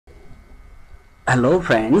Hello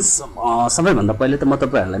friends, सबैभन्दा पहिले त म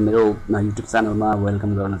तपाईँहरूलाई मेरो युट्युब च्यानलमा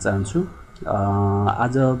वेलकम गर्न चाहन्छु।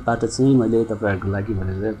 आजबाट चाहिँ मैले तपाईँहरूको लागि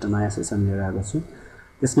भनेर एउटा नयाँ सेसन लिएर आएको छु।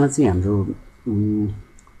 त्यसमा चाहिँ हाम्रो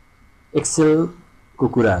एक्सेलको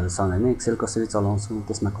कुराहरू छन् होइन। एक्सेल कसरी चलाउँछौँ,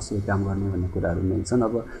 त्यसमा कसरी काम गर्ने भन्ने कुराहरू मेन छन्।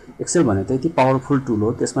 अब एक्सेल भने त यति पावरफुल टुल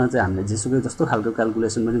हो, त्यसमा चाहिँ हामीले जेसुकै जस्तो खालको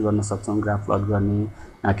क्यालकुलेसन पनि गर्न सक्छौँ। ग्राफ प्लट गर्ने,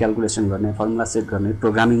 क्यालकुलेसन गर्ने, फर्मुला सेट गर्ने,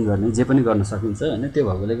 प्रोग्रामिङ गर्ने, जे पनि गर्न सकिन्छ होइन। त्यो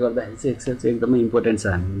भएकोले गर्दाखेरि चाहिँ एक्सेल चाहिँ एकदमै इम्पोर्टेन्ट छ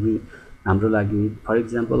हाम्रो लागि। फर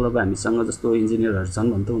इक्जाम्पल अब हामीसँग जस्तो इन्जिनियरहरू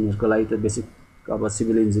छन् भने त उनीहरूको लागि त बेसिक, अब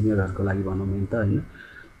सिभिल इन्जिनियरहरूको लागि भनौँ मेन त होइन,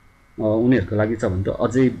 उनीहरूको लागि छ भने त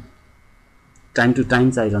अझै टाइम टु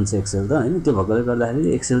टाइम चाहिरहन्छ एक्सेल त होइन। त्यो भएकोले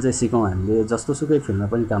गर्दाखेरि एक्सेल चाहिँ सिकौँ हामीले। जस्तोसुकै फिल्डमा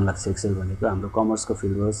पनि काम लाग्छ एक्सेल भनेको। हाम्रो कमर्सको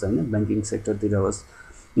फिल्ड होस् होइन, ब्याङ्किङ सेक्टरतिर होस्,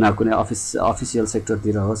 कुनै अफिसियल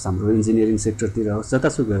सेक्टरतिर होस्, हाम्रो इन्जिनियरिङ सेक्टरतिर होस्,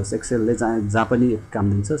 जतासुकै होस्, एक्सेलले जहाँ पनि काम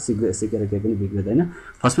दिन्छ। सिकेर केही पनि बिग्रिँदैन।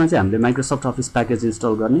 फर्स्टमा चाहिँ हामीले माइक्रोसफ्ट अफिस प्याकेज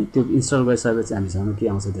इन्स्टल गर्ने। त्यो इन्स्टल गरिसकेपछि हामीसँग के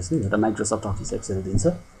आउँछ, त्यसले एउटा माइक्रोसफ्ट अफिस एक्सेल दिन्छ।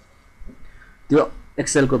 त्यो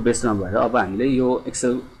एक्सेलको बेसमा भएर अब हामीले यो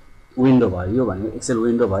एक्सेल विन्डो भयो, यो भनेको एक्सेल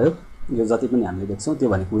विन्डो भयो। यो जति पनि हामीले देख्छौँ त्यो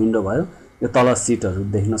भनेको विन्डो भयो। यो तल सिटहरू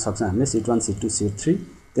देख्न सक्छौँ हामीले, सिट 1, सिट 2, सिट 3।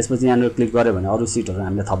 त्यसपछि यहाँनिर क्लिक गऱ्यो भने अरू सिटहरू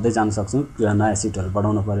हामीले थप्दै जान सक्छौँ। नयाँ सिटहरू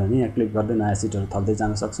बढाउनु पऱ्यो भने यहाँ क्लिक गर्दै नयाँ सिटहरू थप्दै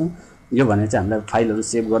जान सक्छौँ। यो भने चाहिँ हामीलाई फाइलहरू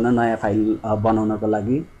सेभ गर्न, नयाँ फाइल बनाउनको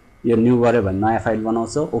लागि यो न्यू गऱ्यो भने नयाँ फाइल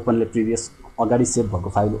बनाउँछ। ओपनले प्रिभियस अगाडि सेभ भएको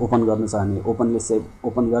फाइल ओपन गर्नु छ भने ओपनले सेभ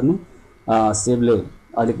ओपन गर्ने। सेभले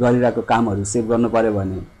अहिले गरिरहेको कामहरू सेभ गर्नु पऱ्यो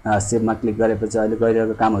भने सेभमा क्लिक गरेपछि अहिले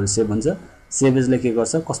गरिरहेको कामहरू सेभ हुन्छ। सेभेजले के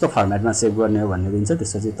गर्छ, कस्तो फर्मेटमा सेभ गर्ने हो भन्ने दिन्छ।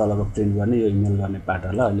 त्यसपछि तलको प्रिन्ट गर्ने, यो इमेल गर्ने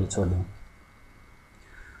पार्टहरूलाई अहिले छोडिदिउँ।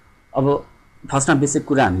 अब फर्स्टमा बेसिक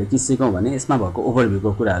कुरा हामीले के सिकौँ भने यसमा भएको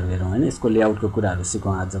ओभरभ्यूको कुराहरू हेरौँ होइन। यसको लेआउटको कुराहरू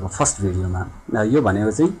सिकौँ आज जब फर्स्ट भिडियोमा। यो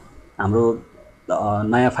भनेको चाहिँ हाम्रो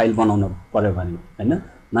नयाँ फाइल बनाउनु पऱ्यो भने होइन,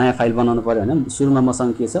 नयाँ फाइल बनाउनु पऱ्यो भने सुरुमा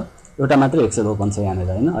मसँग के छ, एउटा मात्रै एक्सेल ओपन छ यहाँनिर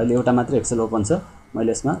होइन। अहिले एउटा मात्रै एक्सेल ओपन छ।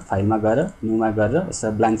 मैले यसमा फाइलमा गएर न्यूमा गरेर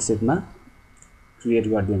यसलाई ब्ल्याङ्क सिटमा क्रिएट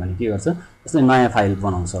गरिदिएँ भने के गर्छ, यसले नयाँ फाइल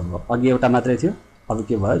बनाउँछ। अब अघि एउटा मात्रै थियो, अब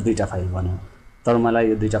के भयो, दुईवटा फाइल बन्यो। तर मलाई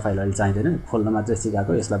यो दुईवटा फाइल अहिले चाहिँदैन, खोल्न मात्रै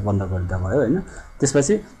सिकाएको, यसलाई बन्द गरिदिँदा भयो होइन।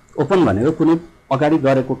 त्यसपछि ओपन भनेको कुनै अगाडि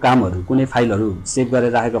गरेको कामहरू, कुनै फाइलहरू सेभ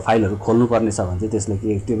गरेर राखेको फाइलहरू खोल्नुपर्ने छ भने चाहिँ त्यसले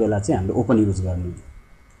के, त्यो बेला चाहिँ हामीले ओपन युज गर्ने।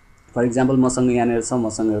 फर इक्जाम्पल मसँग यहाँनिर छ,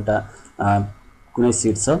 मसँग एउटा कुनै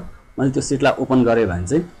सिट छ, मैले त्यो सिटलाई ओपन गरेँ भने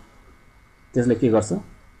चाहिँ त्यसले के गर्छ,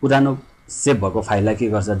 पुरानो सेभ भएको फाइललाई के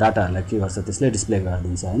गर्छ, डाटाहरूलाई के गर्छ, त्यसले डिस्प्ले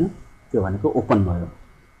गरिदिन्छ होइन। त्यो भनेको ओपन भयो।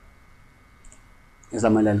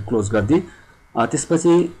 यसलाई मैले अहिले क्लोज गरिदिएँ।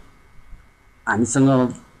 त्यसपछि हामीसँग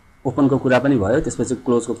ओपनको कुरा पनि भयो, त्यसपछि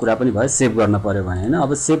क्लोजको कुरा पनि भयो। सेभ गर्न पऱ्यो भने होइन,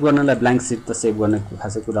 अब सेभ गर्नलाई ब्ल्याङ्क सिट त सेभ गर्ने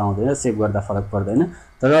खासै कुरा आउँदैन, सेभ गर्दा फरक पर्दैन।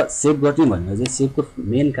 तर सेभ गर्ने भनेको चाहिँ सेभको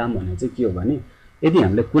मेन काम भनेको चाहिँ के हो भने, यदि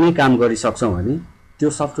हामीले कुनै काम गरिसक्छौँ भने त्यो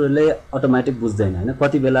सफ्टवेयरले अटोमेटिक बुझ्दैन होइन।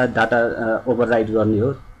 कति बेला डाटा ओभरराइट गर्ने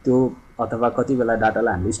हो त्यो, अथवा कति बेला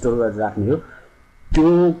डाटालाई हामीले स्टोर गरेर राख्ने हो,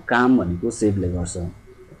 त्यो काम भनेको सेभले गर्छ।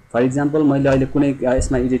 फर इक्जाम्पल मैले अहिले कुनै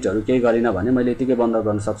यसमा एडिटहरू केही गरिनँ भने मैले यतिकै बन्द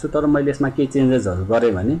गर्न सक्छु। तर मैले यसमा केही चेन्जेसहरू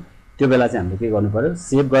गरेँ भने त्यो बेला चाहिँ हामीले के गर्नु पऱ्यो,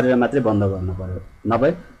 सेभ गरेर मात्रै बन्द गर्नु पऱ्यो,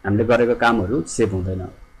 नभए हामीले गरेको कामहरू सेभ हुँदैन।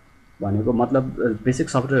 भनेको मतलब बेसिक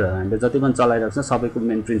सफ्टवेयरहरू हामीले जति पनि चलाइरहेको छ सबैको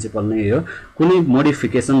मेन प्रिन्सिपल नै हो। कुनै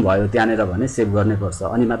मोडिफिकेसन भयो त्यहाँनिर भने सेभ गर्नै पर्छ,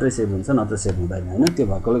 अनि मात्रै सेभ हुन्छ, नत्र सेभ हुँदैन होइन। त्यो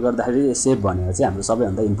भएकोले गर्दाखेरि सेभ भनेको चाहिँ हाम्रो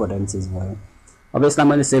सबैभन्दा इम्पोर्टेन्ट चिज भयो। अब यसलाई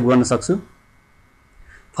मैले सेभ गर्न सक्छु।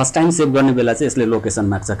 फर्स्ट टाइम सेभ गर्ने बेला चाहिँ यसले लोकेसन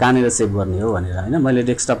माग्छ, कहाँनिर सेभ गर्ने हो भनेर होइन। मैले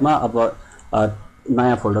डेस्कटपमा अब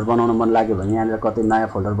नयाँ फोल्डर बनाउन मन लाग्यो भने यहाँनिर कतै नयाँ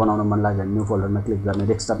फोल्डर बनाउन मन लाग्यो भने न्यू फोल्डरमा क्लिक गर्ने,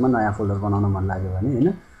 डेस्कटपमा नयाँ फोल्डर बनाउन मन लाग्यो भने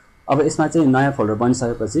होइन। अब यसमा चाहिँ नयाँ फोल्डर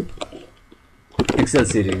बनिसकेपछि एक्सेल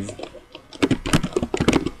सिरिज,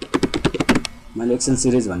 मैले एक्सेल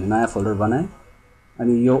सिरिज भन्ने नयाँ फोल्डर बनाएँ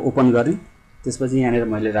अनि यो ओपन गरेँ। त्यसपछि यहाँनिर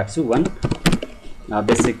मैले राख्छु 1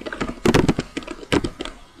 बेसिक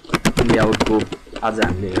लेआउटको। आज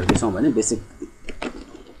हामीले हेर्दैछौँ भने बेसिक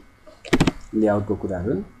लेआउटको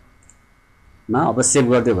कुराहरूमा अब सेभ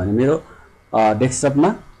गरिदियो भने मेरो डेस्कटपमा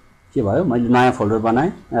के भयो, मैले नयाँ फोल्डर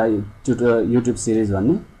बनाएँ युट्युब सिरिज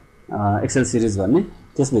भन्ने, एक्सेल सिरिज भन्ने।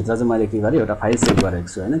 त्यसभित्र चाहिँ मैले के गरेँ, एउटा फाइल सेभ गरेको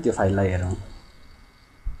छु होइन। त्यो फाइललाई हेरौँ।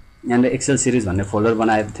 यहाँनिर एक्सेल सिरिज भन्ने फोल्डर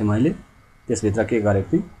बनाएको थिएँ मैले। त्यसभित्र के गरेको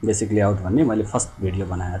थिएँ, बेसिक लेआउट भन्ने मैले फर्स्ट भिडियो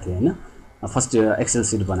बनाएको थिएँ होइन, फर्स्ट एक्सेल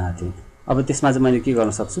सिट बनाएको थिएँ। अब त्यसमा चाहिँ मैले के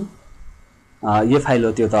गर्न सक्छु, यो फाइल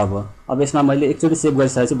हो त्यो त। अब यसमा मैले एकचोटि सेभ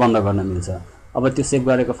गरिसकेपछि बन्द गर्न मिल्छ। अब त्यो सेभ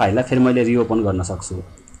गरेको फाइललाई फेरि मैले रिओपन गर्न सक्छु।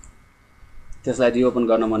 त्यसलाई रिओपन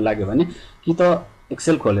गर्न मन लाग्यो भने कि त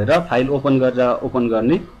एक्सेल खोलेर फाइल ओपन गरेर ओपन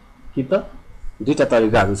गर्ने, कि त दुईवटा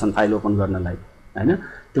तरिकाहरू छन् फाइल ओपन गर्नलाई होइन।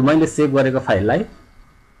 त्यो मैले सेभ गरेको फाइललाई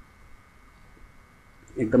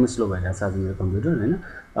एकदमै स्लो भइरहेछ आज मेरो कम्प्युटर हैन।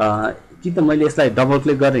 कि त मैले यसलाई डबल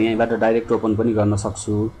क्लिक गरेर यहीँबाट डाइरेक्ट ओपन पनि गर्न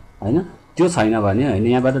सक्छु हैन। त्यो छैन भने हैन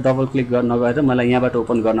यहाँबाट डबल क्लिक नगरेर मलाई यहाँबाट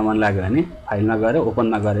ओपन गर्न मन लाग्यो भने फाइलमा गएर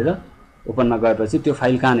ओपनमा गएपछि त्यो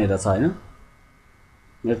फाइल कहाँनेर छ हैन।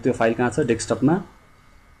 मेरो त्यो फाइल कहाँ छ डेस्कटपमा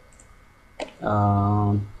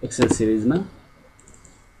एक्सेल सिरिजमा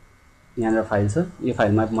यहाँनिर फाइल छ। यो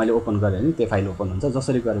फाइलमा मैले ओपन गरेँ भने त्यो फाइल ओपन हुन्छ,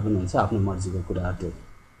 जसरी गरे पनि हुन्छ, आफ्नो मर्जीको कुरा हो त्यो।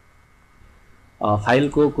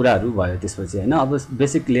 फाइलको कुराहरू भयो त्यसपछि हैन। अब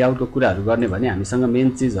बेसिक लेआउटको कुराहरू गर्ने भने हामीसँग मेन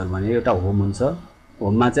चिजहरू भने एउटा होम हुन्छ।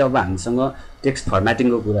 होममा चाहिँ अब हामीसँग टेक्स्ट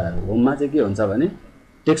फर्म्याटिङको कुराहरू, होममा चाहिँ के हुन्छ भने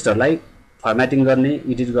टेक्स्टहरूलाई फर्म्याटिङ गर्ने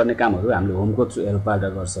एडिट गर्ने कामहरू हामीले होमको हेल्पबाट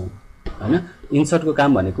गर्छौँ हैन। इन्सर्टको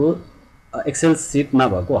काम भनेको एक्सेल सिटमा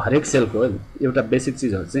भएको हरेक सेलको एउटा बेसिक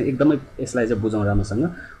चिजहरू चाहिँ एकदमै यसलाई चाहिँ बुझौँ राम्रोसँग।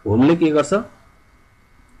 होमले के गर्छ,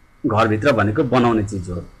 घरभित्र भनेको बनाउने चिज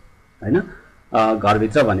हो हैन।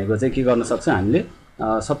 घरभित्र भनेको चाहिँ के गर्न सक्छ हामीले,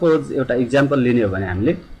 सपोज एउटा इक्जाम्पल लिने हो भने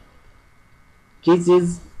हामीले केही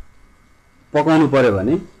चिज पकाउनु पर्यो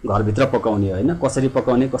भने घरभित्र पकाउने हैन, कसरी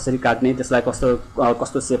पकाउने, कसरी काट्ने, त्यसलाई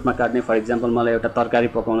कस्तो सेपमा काट्ने। फर इक्जाम्पल मलाई एउटा तरकारी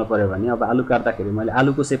पकाउनु पर्यो भने अब आलु काट्दाखेरि मैले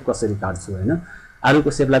आलुको सेप कसरी काट्छु हैन,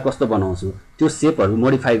 आलुको सेपलाई कस्तो बनाउँछु, त्यो सेपहरू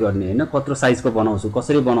मोडिफाई गर्ने हैन, कत्रो साइजको बनाउँछु,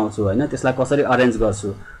 कसरी बनाउँछु हैन, त्यसलाई कसरी अरेन्ज गर्छु,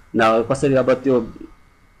 कसरी अब त्यो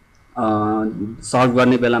सर्भ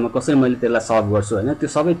गर्ने बेलामा कसरी मैले त्यसलाई सर्भ गर्छु हैन। त्यो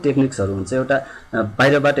सबै टेक्निक्सहरू हुन्छ। एउटा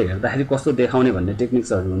बाहिरबाट हेर्दाखेरि कस्तो देखाउने भन्ने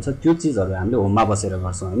टेक्निक्सहरू हुन्छ, त्यो चिजहरू हामीले होममा बसेर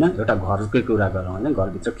गर्छौँ हैन। एउटा घरकै कुरा गरौँ हैन,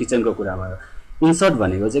 घरभित्र किचनको कुरा भयो। इन्सर्ट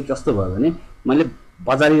भनेको चाहिँ कस्तो भयो भने मैले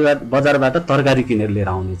बजारबाट तरकारी किनेर लिएर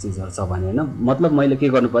आउने चिजहरू छ भने हैन, मतलब मैले के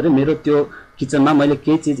गर्नु पर्यो, मेरो त्यो किचनमा मैले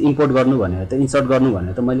केही चिज इम्पोर्ट गर्नु भने त इन्सर्ट गर्नु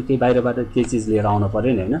भने त मैले केही बाहिरबाट केही चिज लिएर आउनु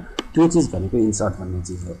पर्यो नि हैन। त्यो चिज भनेको इन्सर्ट भन्ने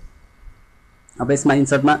चिज हो। अब यसमा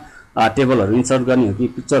इन्सर्टमा टेबलहरू इन्सर्ट गर्ने हो कि,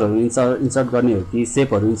 पिक्चरहरू इन्सर्ट गर्ने हो कि,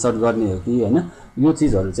 सेपहरू इन्सर्ट गर्ने हो कि हैन, यो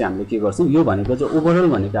चिजहरू चाहिँ हामीले के गर्छौँ। यो भनेको चाहिँ ओभरअल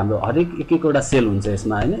भनेको हाम्रो हरेक एकवटा सेल हुन्छ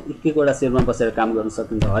यसमा हैन, एकवटा सेलमा बसेर काम गर्न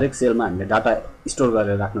सकिन्छ। हरेक सेलमा हामीले डाटा स्टोर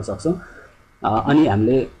गरेर राख्न सक्छौँ। अनि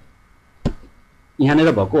हामीले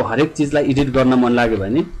यहाँनिर भएको हरेक चिजलाई एडिट गर्न मन लाग्यो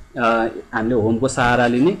भने हामीले होमको सहारा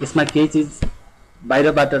लिने, यसमा केही चिज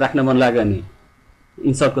बाहिरबाट राख्न मन लाग्यो भने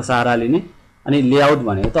इन्सर्टको सहारा लिने। अनि लेआउट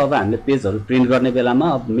भनेको त अब हामीले पेजहरू प्रिन्ट गर्ने बेलामा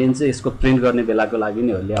अब मेन चाहिँ यसको प्रिन्ट गर्ने बेलाको लागि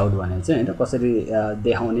नै हो लेआउट भनेको चाहिँ हैन, कसरी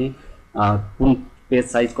देखाउने, कुन पेज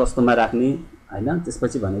साइज कस्तोमा राख्ने हैन।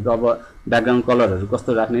 त्यसपछि भनेको अब ब्याकग्राउन्ड कलरहरू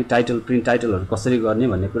कस्तो राख्ने, प्रिन्ट टाइटलहरू कसरी गर्ने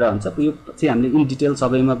भन्ने कुरा हुन्छ। यो चाहिँ हामीले इन डिटेल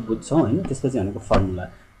सबैमा बुझ्छौँ हैन। त्यसपछि भनेको फर्मुला,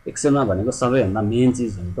 एक्सेलमा भनेको सबैभन्दा मेन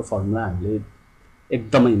चिज भनेको फर्मुला हामीले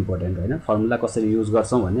एकदमै इम्पोर्टेन्ट हैन। फर्मुला कसरी युज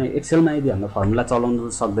गर्छौँ भने एक्सेलमा यदि हामीले फर्मुला चलाउन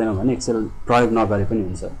सक्दैनौँ भने एक्सेल प्रयोग नगरे पनि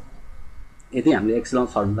हुन्छ। यदि हामीले एक्सेलमा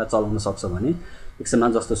फर्मुला चलाउन सक्छौँ भने एक्सेलमा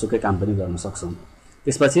जस्तो सुकै काम पनि गर्न सक्छौँ।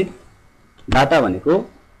 त्यसपछि डाटा भनेको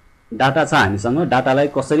डाटा छ हामीसँग, डाटालाई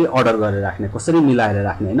कसरी अर्डर गरेर राख्ने, कसरी मिलाएर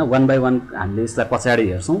राख्ने हैन। वान बाई वान हामीले यसलाई पछाडि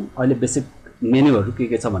हेर्छौँ। अहिले बेसिक मेन्युहरू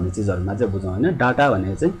के छ भन्ने चिजहरूमा चाहिँ बुझौँ हैन। डाटा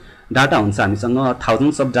भनेको चाहिँ डाटा हुन्छ हामीसँग,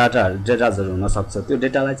 थाउजन्ड्स अफ डेटाजहरू हुनसक्छ। त्यो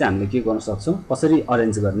डेटालाई चाहिँ हामीले के गर्न सक्छौँ, कसरी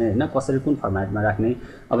अरेन्ज गर्ने हैन, कसरी कुन फर्मेटमा राख्ने,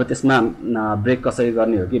 अब त्यसमा ब्रेक कसरी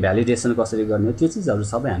गर्ने हो कि भ्यालिडेसन कसरी गर्ने हो, त्यो चिजहरू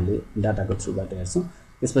सबै हामीले डाटाको थ्रुबाट हेर्छौँ।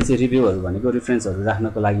 त्यसपछि रिभ्यूहरू भनेको रिफरेन्सहरू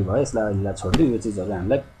राख्नको लागि भयो, यसलाई अहिलेलाई छोडिदिउँ। यो चिजहरू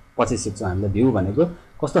हामीलाई पछि सिक्छौँ। हामीले भ्यू भनेको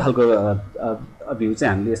कस्तो खालको भ्यू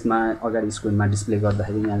चाहिँ हामीले यसमा अगाडि स्क्रिनमा डिस्प्ले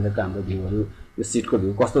गर्दाखेरि यहाँनिरको हाम्रो भ्यूहरू, यो सिटको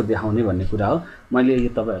भ्यू कस्तो देखाउने भन्ने कुरा हो। मैले यो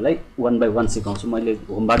तपाईँहरूलाई वान बाई वान सिकाउँछु। मैले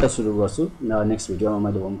होमबाट सुरु गर्छु, नेक्स्ट भिडियोमा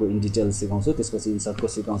मैले होमको इन डिटेल सिकाउँछु, त्यसपछि इन्सर्टको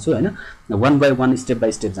सिकाउँछु हैन। One by one step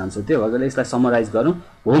by step जान्छु। त्यो भएर यसलाई समराइज गरौँ।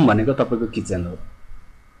 होम भनेको तपाईँको किचन हो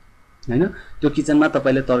हैन। त्यो किचनमा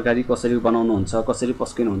तपाईँले तरकारी कसरी बनाउनुहुन्छ, कसरी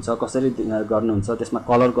पस्किनुहुन्छ, कसरी गर्नुहुन्छ, त्यसमा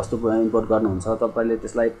कलर कस्तो इम्पोर्ट गर्नुहुन्छ, तपाईँले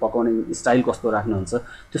त्यसलाई पकाउने स्टाइल कस्तो राख्नुहुन्छ,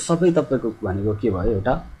 त्यो सबै तपाईँको भनेको के भयो,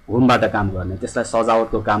 एउटा होमबाट काम गर्ने, त्यसलाई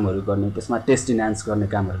सजावटको कामहरू गर्ने, त्यसमा टेस्ट इन्हान्स गर्ने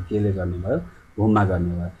कामहरू केले गर्ने भयो, होममा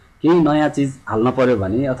गर्ने भयो। केही नयाँ चिज हाल्न पर्यो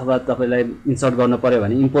भने अथवा तपाईँलाई इन्सर्ट गर्नु पर्यो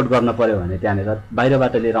भने, इम्पोर्ट गर्नु पर्यो भने त्यहाँनिर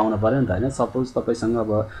बाहिरबाट लिएर आउनु पर्यो नि त हैन। सपोज तपाईँसँग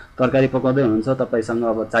अब तरकारी पकाउँदै हुनुहुन्छ, तपाईँसँग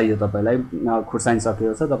अब चाहियो, तपाईँलाई खुर्सानी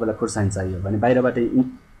सकिएको छ, तपाईँलाई खुर्सानी चाहियो भने बाहिरबाट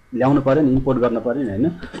ल्याउनु पर्यो नि, इम्पोर्ट गर्नु पर्यो नि हैन।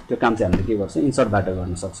 त्यो काम चाहिँ हामीले के गर्छौँ, इन्सर्टबाट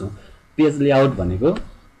गर्न सक्छौँ। पेज लेआउट भनेको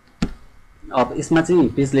अब यसमा चाहिँ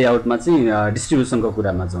पेज लेआउटमा चाहिँ डिस्ट्रिब्युसनको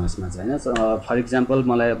कुरामा जाउँ यसमा चाहिँ हैन। फर इक्जाम्पल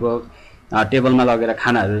मलाई अब टेबलमा लगेर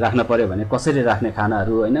खानाहरू राख्न पर्यो भने कसरी राख्ने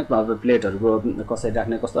खानाहरू हैन, अब प्लेटहरूको कसरी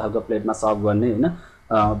राख्ने, कस्तो खालको प्लेटमा सर्भ गर्ने हैन,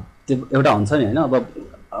 त्यो एउटा हुन्छ नि हैन। अब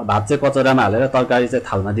भात चाहिँ कचौरामा हालेर तरकारी चाहिँ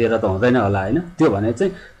थालमा दिएर त हुँदैन होला हैन। त्यो भने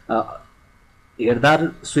चाहिँ हेर्दा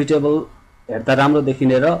सुइटेबल, हेर्दा राम्रो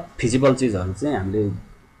देखिने र फिजिबल चिजहरू चाहिँ हामीले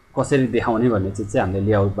कसरी देखाउने भन्ने चिज चाहिँ हामीले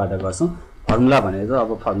लेआउटबाट गर्छौँ। फर्मुला भनेको अब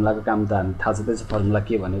फर्मुलाको काम त हामी थाहा छँदैछ फर्मुला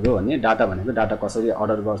के भनेको भन्ने डाटा भनेको डाटा कसरी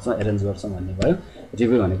अर्डर गर्छौँ एरेन्ज गर्छौँ भन्ने भयो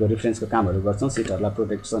रिभ्यू भनेको रिफरेन्सको कामहरू गर्छौँ सिटहरूलाई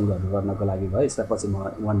प्रोटेक्सनहरू गर्नको लागि भयो यसलाई पछि म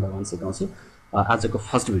वान बाई वान सिकाउँछु आजको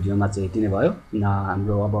फर्स्ट भिडियोमा चाहिँ यति नै भयो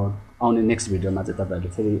हाम्रो अब आउने नेक्स्ट भिडियोमा चाहिँ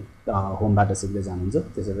तपाईँहरूले फेरि होमबाट सिक्दै जानुहुन्छ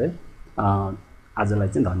त्यसो भए आजलाई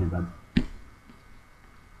चाहिँ धन्यवाद